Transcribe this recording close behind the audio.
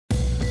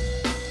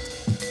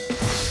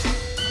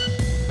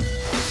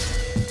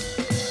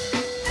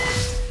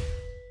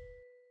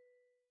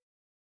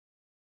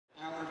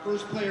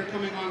first player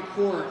coming on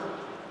court,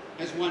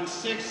 has won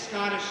 6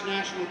 Scottish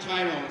national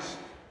titles.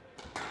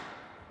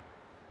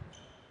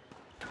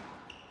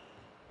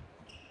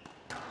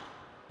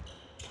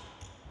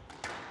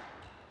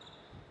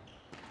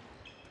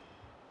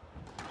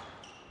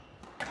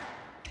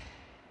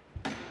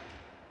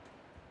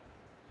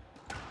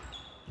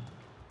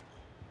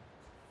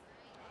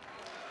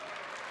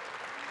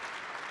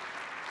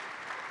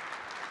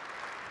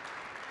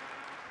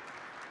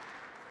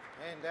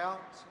 Hand out,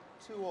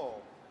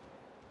 2-all.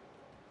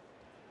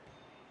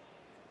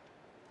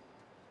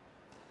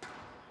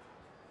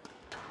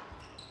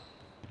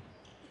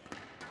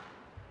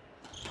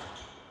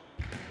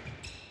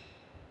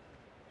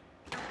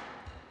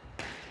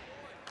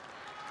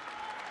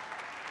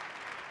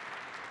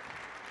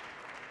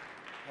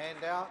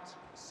 Hand out,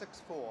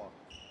 6-4.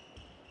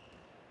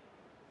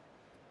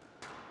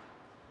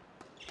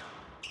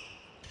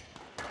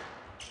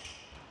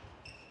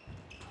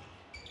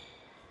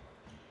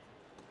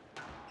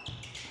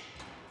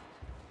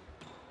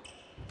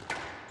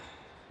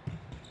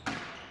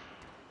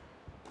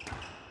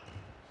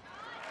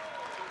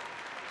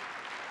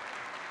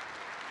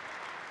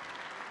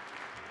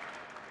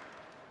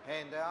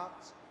 Hand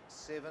out,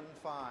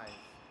 7-5.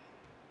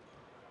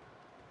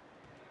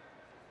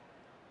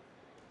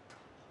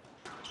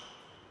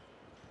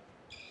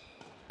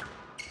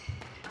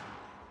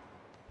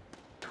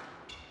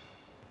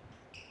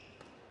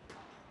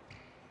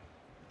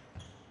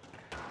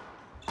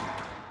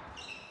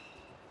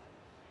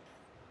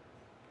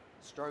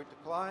 Stroke to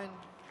Clyne.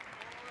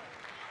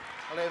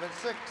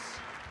 11-6.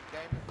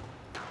 Game.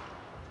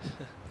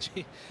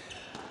 Gee,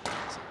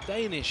 it's a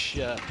Danish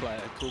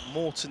player called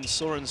Morten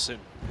Sorensen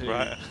who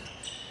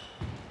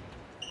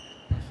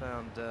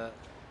found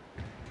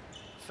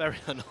very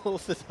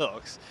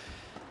unorthodox.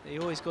 He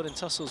always got in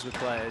tussles with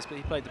players, but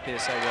he played the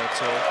PSA World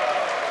Tour.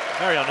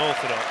 Very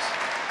unorthodox.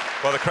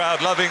 Well, the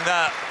crowd loving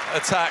that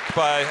attack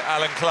by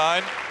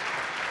Clyne.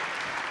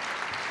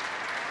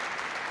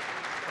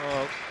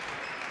 Well,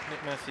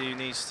 Nick Matthew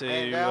needs to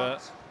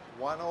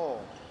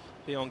 1-all.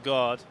 be on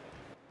guard.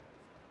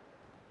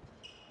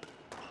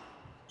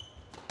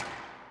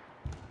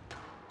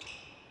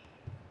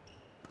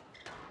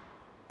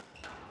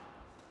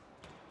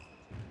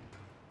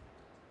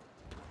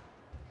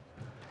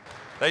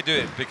 They do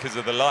it because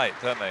of the light,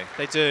 don't they?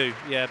 They do,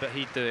 yeah, but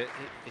he'd do it.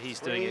 He's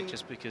doing it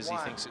just because he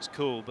thinks it's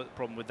cool. But the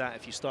problem with that,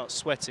 if you start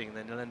sweating,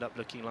 then you'll end up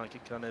looking like a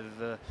kind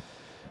of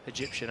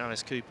Egyptian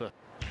Alice Cooper.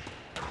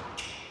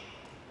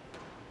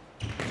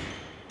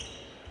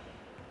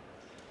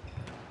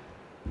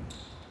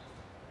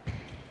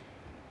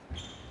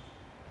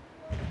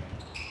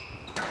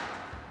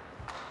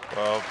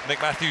 Well,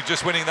 Nick Matthew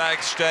just winning that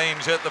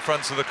exchange at the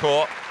front of the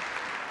court.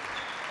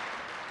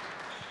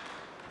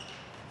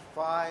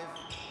 5-1.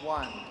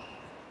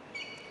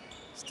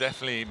 It's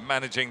definitely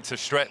managing to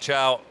stretch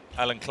out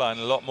Clyne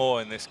a lot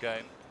more in this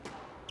game.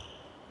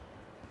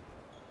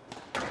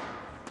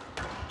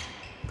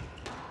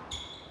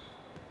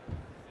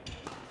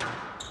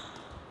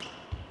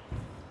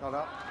 Not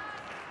up.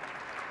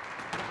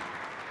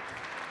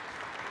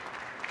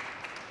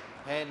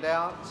 Hand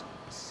out,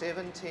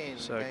 7-10.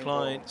 So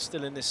Clyne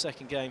still in this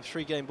second game.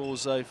 3 game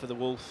balls though for the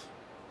Wolf.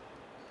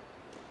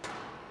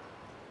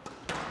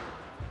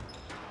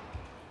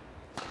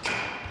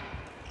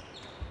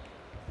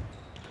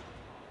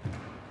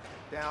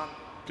 Down.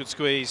 Good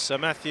squeeze. So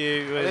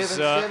Matthew has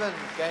 11-7.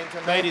 Game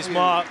to made his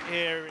mark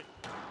here.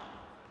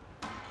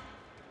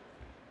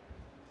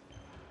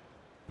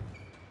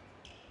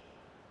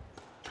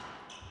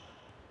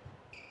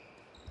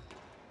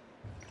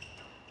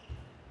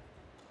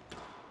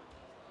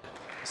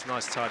 It's a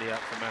nice tidy up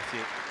for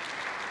Matthew.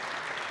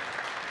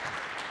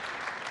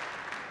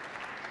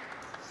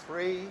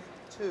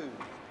 3-2.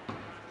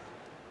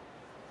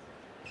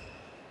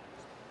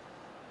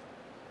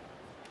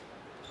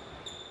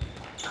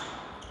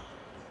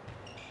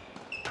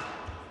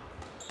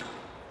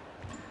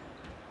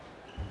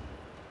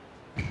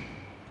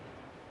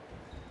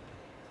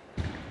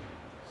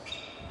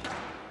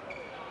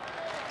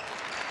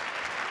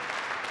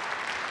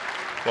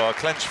 Well, a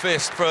clenched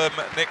fist from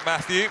Nick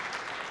Matthew.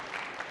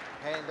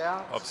 Hand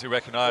out. Obviously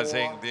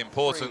recognising the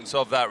importance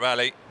of that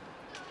rally.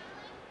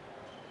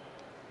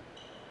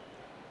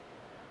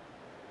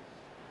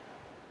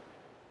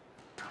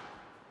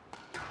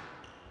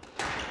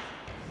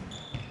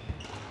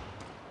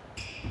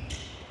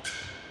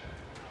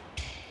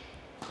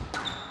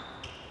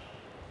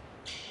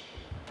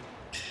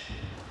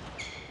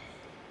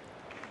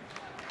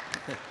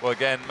 Well,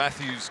 again,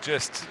 Matthew's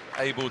just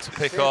able to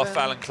pick off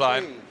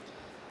Clyne.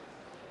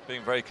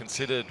 Being very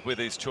considered with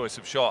his choice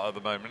of shot at the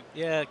moment.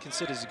 Yeah,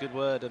 consider's a good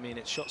word. I mean,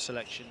 it's shot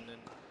selection.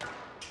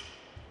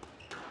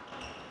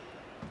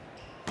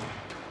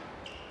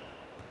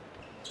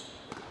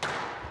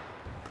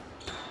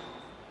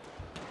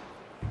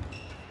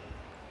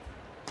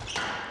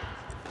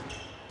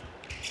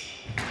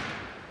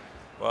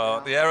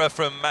 Well, the error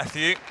from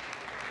Matthew.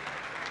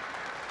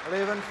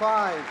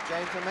 11-5,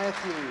 game to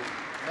Matthew.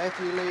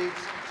 Matthew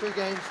leads 2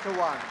 games to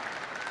 1.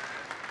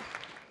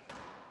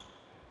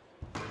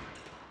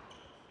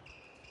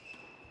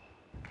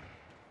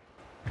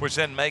 Which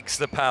then makes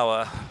the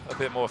power a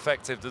bit more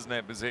effective, doesn't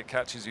it? Because it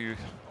catches you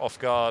off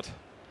guard.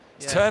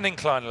 He's turning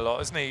Clyne a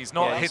lot, isn't he? He's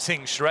not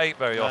hitting straight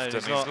very often.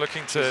 He's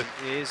looking to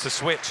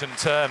switch and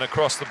turn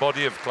across the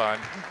body of Clyne.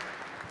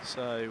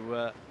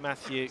 So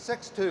Matthew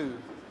 6-2.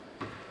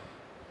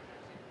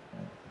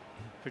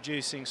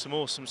 producing some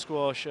awesome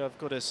squash, I've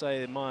got to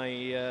say, in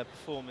my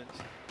performance.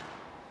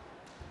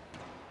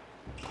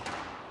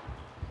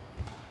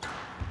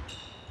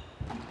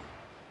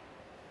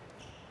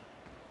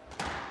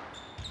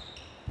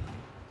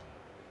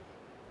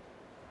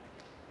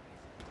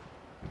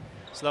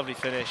 It's a lovely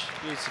finish,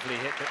 beautifully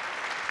hit it.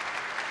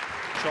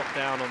 Chop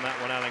down on that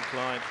one, Alan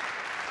Clyne.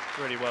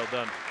 Really well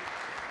done.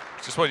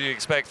 Just what you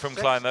expect from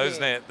Clyne, though,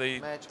 isn't it?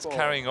 It's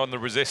carrying on the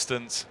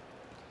resistance.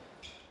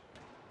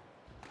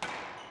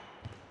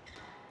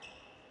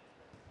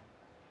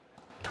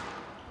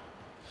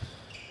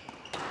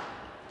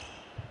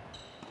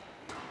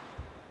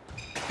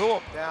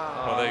 Thorpe.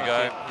 Oh, there you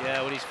go.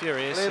 Yeah, well, he's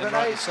furious, and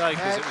rightly so,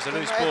 because it was a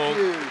loose ball.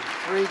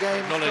 3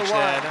 games Acknowledge to 1.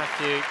 there,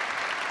 Matthew.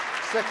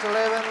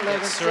 6-11,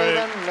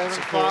 11-7, 11-5,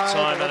 Support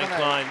time, Alan 11-8.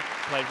 Clyne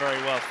played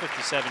very well,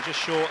 57, just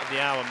short of the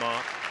hour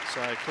mark.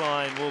 So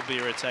Clyne will be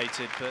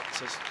irritated, but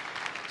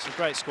it's a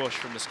great squash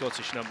from the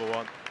Scottish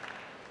 #1.